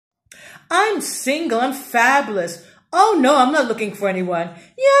I'm single. I'm fabulous. Oh, no, I'm not looking for anyone.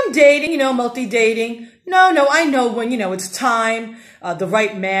 Yeah, I'm dating, multi-dating. No, I know when, it's time, the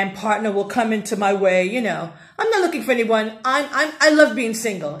right man, partner will come into my way, I'm not looking for anyone. I love being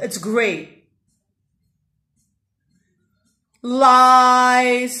single. It's great.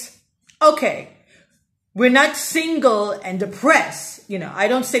 Lies. Okay. We're not single and depressed. I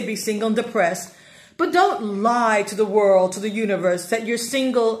don't say be single and depressed, but don't lie to the world, to the universe that you're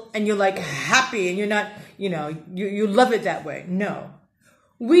single and you're like happy and you're not, you love it that way. No.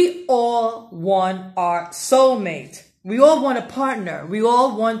 We all want our soulmate. We all want a partner. We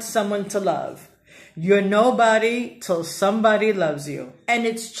all want someone to love. You're nobody till somebody loves you. And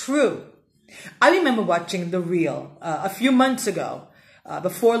it's true. I remember watching The Real a few months ago.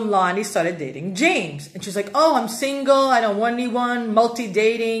 Before Lonnie started dating James. And she's like, oh, I'm single. I don't want anyone.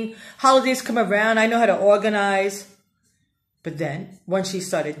 Multi-dating. Holidays come around. I know how to organize. But then, when she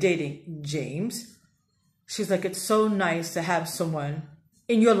started dating James, she's like, it's so nice to have someone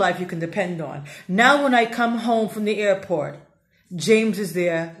in your life you can depend on. Now when I come home from the airport, James is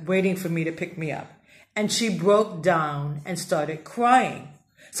there waiting for me to pick me up. And she broke down and started crying.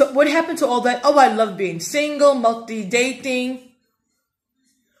 So what happened to all that? Oh, I love being single, multi-dating.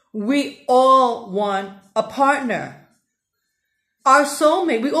 We all want a partner. Our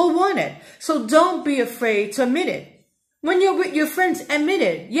soulmate, we all want it. So don't be afraid to admit it. When you're with your friends, admit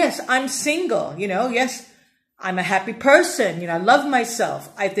it. Yes, I'm single, yes, I'm a happy person. I love myself.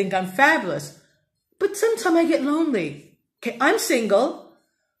 I think I'm fabulous. But sometimes I get lonely. Okay, I'm single.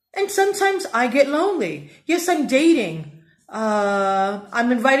 And sometimes I get lonely. Yes, I'm dating.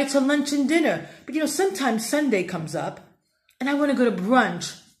 I'm invited to lunch and dinner. But sometimes Sunday comes up and I want to go to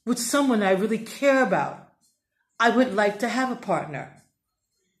brunch with someone I really care about. I would like to have a partner.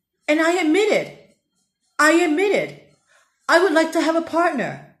 And I admit it. I would like to have a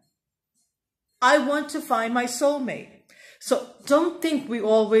partner. I want to find my soulmate. So don't think we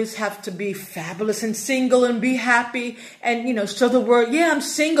always have to be fabulous and single and be happy and, show the world, yeah, I'm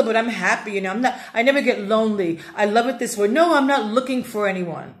single, but I'm happy. I never get lonely. I love it this way. No, I'm not looking for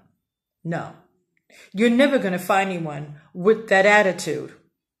anyone. No, you're never going to find anyone with that attitude.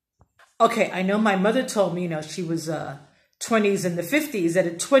 Okay, I know my mother told me, she was 20s and the 50s, that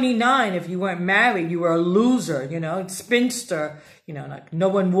at 29, if you weren't married, you were a loser, spinster, like no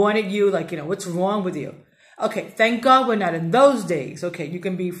one wanted you, like, what's wrong with you? Okay, thank God we're not in those days. Okay, you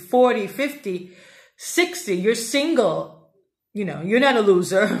can be 40, 50, 60, you're single, you're not a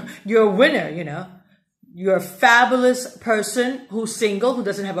loser, you're a winner, You're a fabulous person who's single, who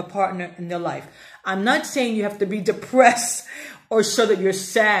doesn't have a partner in their life. I'm not saying you have to be depressed or show that you're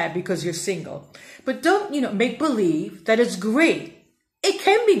sad because you're single. But don't, make believe that it's great. It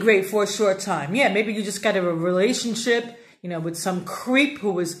can be great for a short time. Yeah, maybe you just got a relationship, with some creep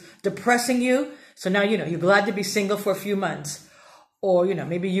who was depressing you. So now, you're glad to be single for a few months. Or,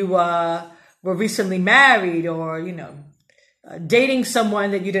 maybe you were recently married or, dating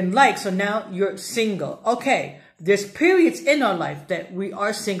someone that you didn't like. So now you're single. Okay, there's periods in our life that we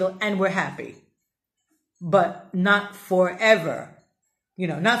are single and we're happy. But not forever,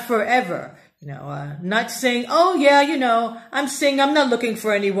 not forever, not saying, oh yeah, I'm single, I'm not looking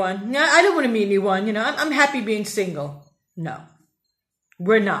for anyone. No, I don't want to meet anyone, I'm happy being single. No,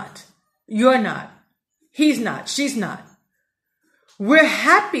 we're not. You're not. He's not. She's not. We're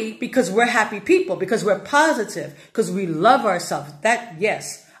happy because we're happy people, because we're positive, because we love ourselves.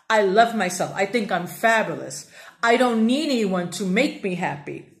 Yes, I love myself. I think I'm fabulous. I don't need anyone to make me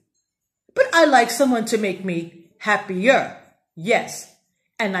happy. But I like someone to make me happier. Yes.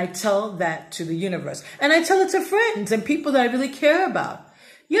 And I tell that to the universe. And I tell it to friends and people that I really care about.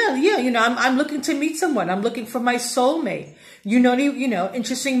 Yeah, I'm looking to meet someone. I'm looking for my soulmate.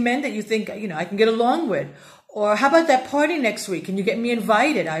 Interesting men that you think, I can get along with. Or how about that party next week? Can you get me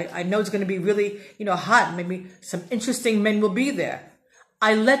invited? I know it's going to be really, hot. Maybe some interesting men will be there.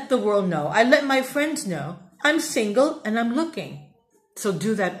 I let the world know. I let my friends know I'm single and I'm looking. So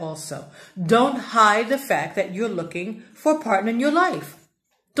do that also. Don't hide the fact that you're looking for a partner in your life.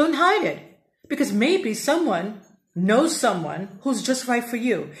 Don't hide it. Because maybe someone knows someone who's just right for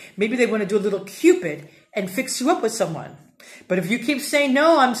you. Maybe they want to do a little Cupid and fix you up with someone. But if you keep saying,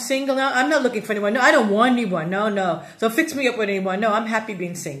 no, I'm single now, I'm not looking for anyone. No, I don't want anyone. No. Don't fix me up with anyone. No, I'm happy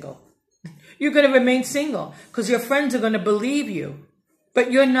being single. You're going to remain single because your friends are going to believe you.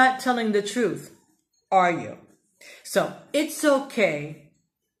 But you're not telling the truth, are you? So it's okay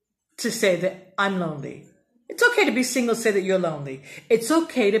to say that I'm lonely. It's okay to be single, say that you're lonely. It's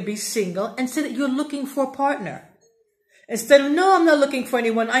okay to be single and say that you're looking for a partner. Instead of, no, I'm not looking for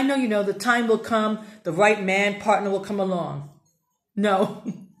anyone. I know, the time will come, the right man, partner will come along. No,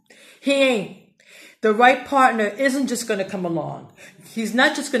 He ain't. The right partner isn't just going to come along. He's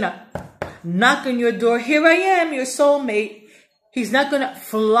not just going to knock on your door. Here I am, your soulmate. He's not going to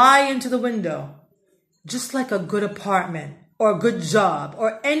fly into the window. Just like a good apartment or a good job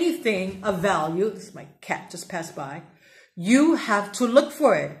or anything of value. This is my cat just passed by. You have to look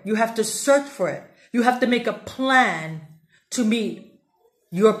for it. You have to search for it. You have to make a plan to meet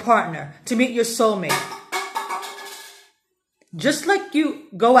your partner, to meet your soulmate. Just like you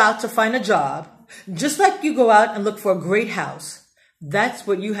go out to find a job, just like you go out and look for a great house, that's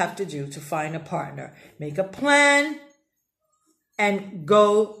what you have to do to find a partner. Make a plan and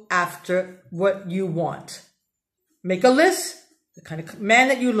go after what you want. Make a list, the kind of man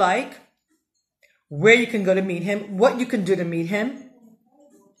that you like, where you can go to meet him, what you can do to meet him,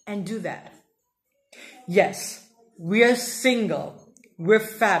 and do that. Yes, we are single. We're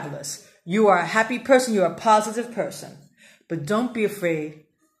fabulous. You are a happy person. You are a positive person. But don't be afraid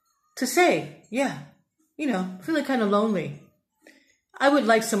to say, yeah, feeling kind of lonely. I would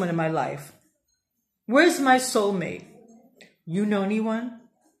like someone in my life. Where's my soulmate? You know anyone?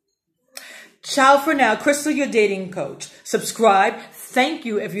 Ciao for now. Crystal, your dating coach. Subscribe. Thank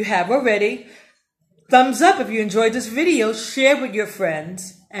you if you have already. Thumbs up if you enjoyed this video. Share with your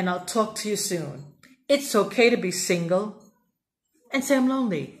friends. And I'll talk to you soon. It's okay to be single and say I'm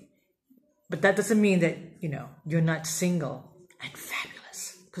lonely. But that doesn't mean that, you're not single and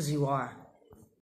fabulous. Because you are.